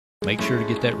Make sure to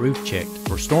get that roof checked.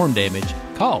 For storm damage,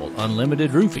 call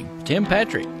Unlimited Roofing. Tim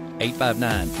Patrick,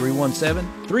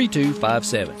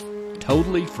 859-317-3257.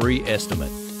 Totally free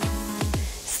estimate.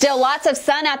 Still lots of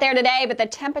sun out there today, but the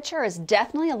temperature is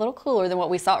definitely a little cooler than what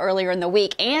we saw earlier in the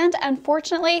week. And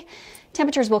unfortunately,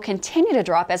 temperatures will continue to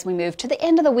drop as we move to the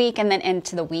end of the week and then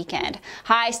into the weekend.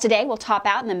 Highs today will top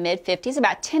out in the mid-50s,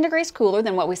 about 10 degrees cooler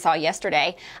than what we saw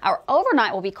yesterday. Our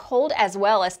overnight will be cold as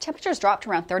well, as temperatures drop to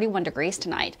around 31 degrees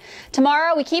tonight.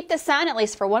 Tomorrow, we keep the sun at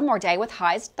least for one more day, with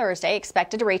highs Thursday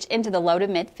expected to reach into the low to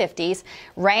mid-50s.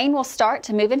 Rain will start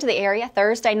to move into the area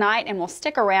Thursday night and will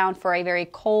stick around for a very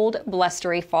cold,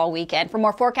 blustery fall weekend. For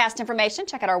more forecast information,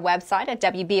 check out our website at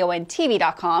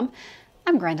WBONtv.com.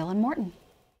 I'm Grendalyn Morton.